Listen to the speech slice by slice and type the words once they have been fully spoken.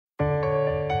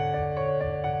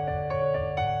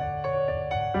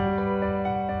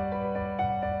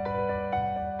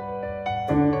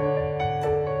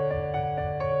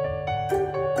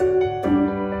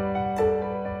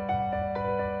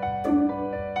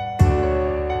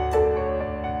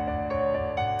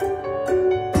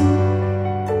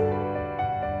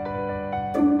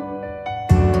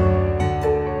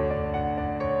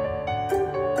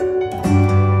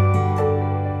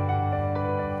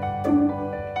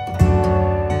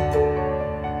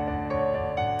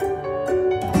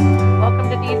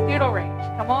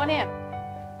Come on in.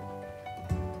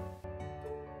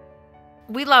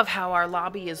 We love how our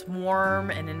lobby is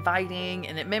warm and inviting,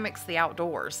 and it mimics the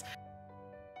outdoors.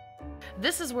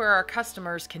 This is where our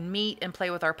customers can meet and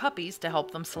play with our puppies to help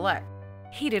them select.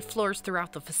 Heated floors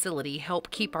throughout the facility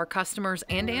help keep our customers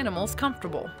and animals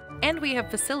comfortable. And we have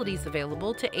facilities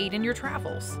available to aid in your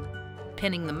travels.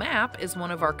 Pinning the map is one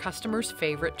of our customers'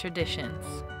 favorite traditions.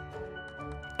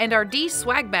 And our Dee's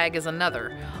swag bag is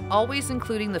another, always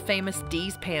including the famous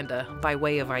Dee's Panda by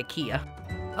way of IKEA.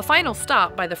 A final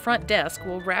stop by the front desk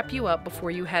will wrap you up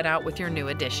before you head out with your new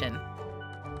addition.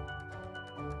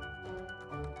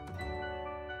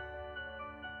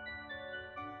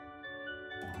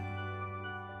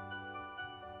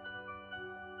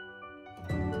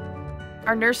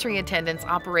 Our nursery attendants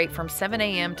operate from 7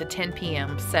 a.m. to 10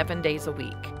 p.m. 7 days a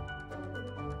week.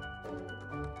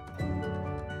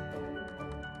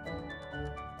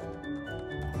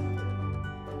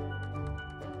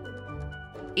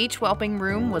 Each whelping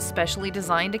room was specially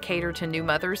designed to cater to new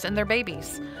mothers and their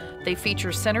babies. They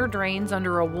feature center drains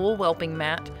under a wool whelping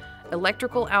mat,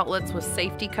 electrical outlets with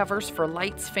safety covers for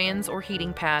lights, fans, or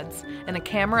heating pads, and a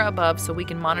camera above so we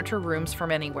can monitor rooms from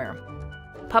anywhere.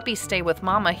 Puppies stay with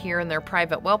mama here in their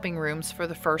private whelping rooms for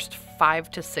the first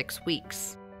 5 to 6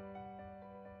 weeks.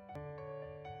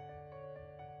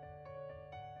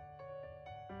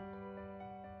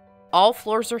 All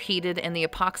floors are heated, and the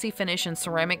epoxy finish and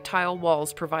ceramic tile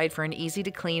walls provide for an easy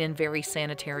to clean and very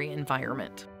sanitary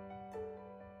environment.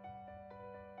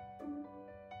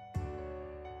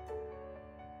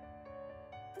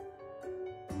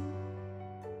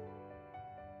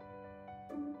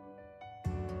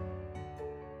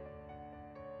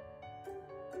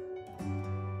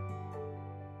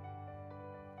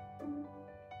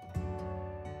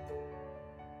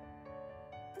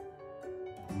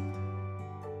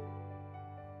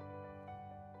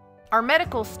 Our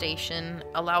medical station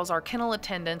allows our kennel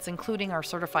attendants, including our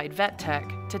certified vet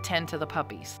tech, to tend to the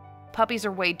puppies. Puppies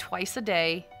are weighed twice a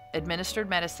day, administered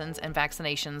medicines and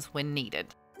vaccinations when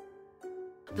needed.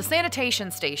 The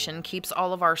sanitation station keeps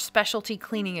all of our specialty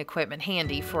cleaning equipment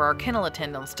handy for our kennel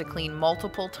attendants to clean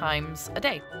multiple times a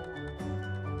day.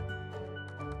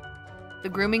 The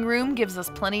grooming room gives us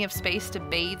plenty of space to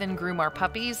bathe and groom our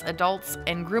puppies, adults,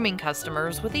 and grooming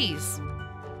customers with ease.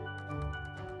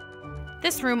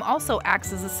 This room also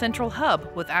acts as a central hub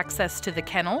with access to the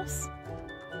kennels,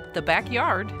 the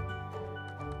backyard,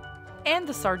 and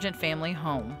the Sargent family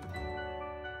home.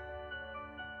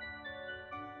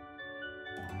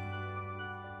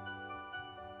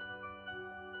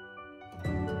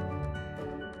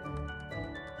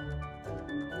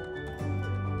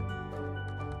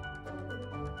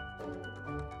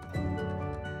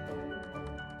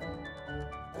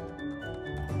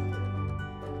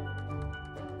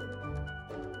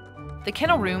 The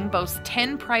kennel room boasts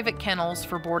 10 private kennels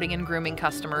for boarding and grooming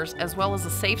customers, as well as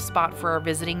a safe spot for our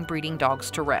visiting breeding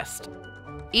dogs to rest.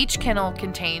 Each kennel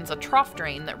contains a trough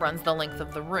drain that runs the length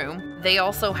of the room. They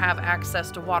also have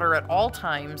access to water at all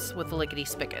times with lickety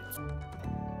spigots.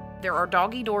 There are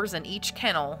doggy doors in each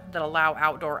kennel that allow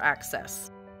outdoor access.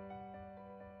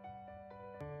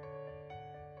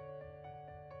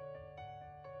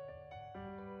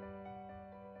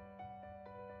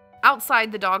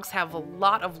 Outside, the dogs have a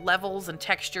lot of levels and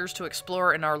textures to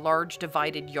explore in our large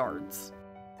divided yards.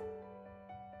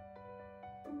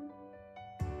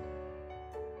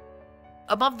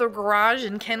 Above the garage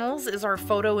and kennels is our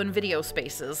photo and video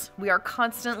spaces. We are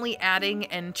constantly adding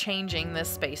and changing this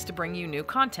space to bring you new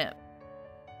content.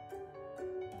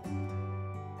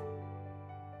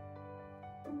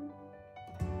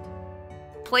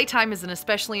 Playtime is an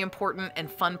especially important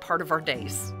and fun part of our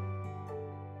days.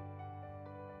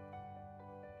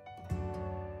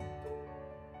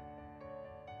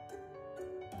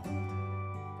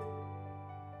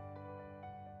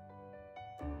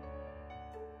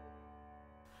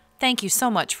 Thank you so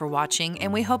much for watching,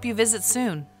 and we hope you visit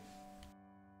soon.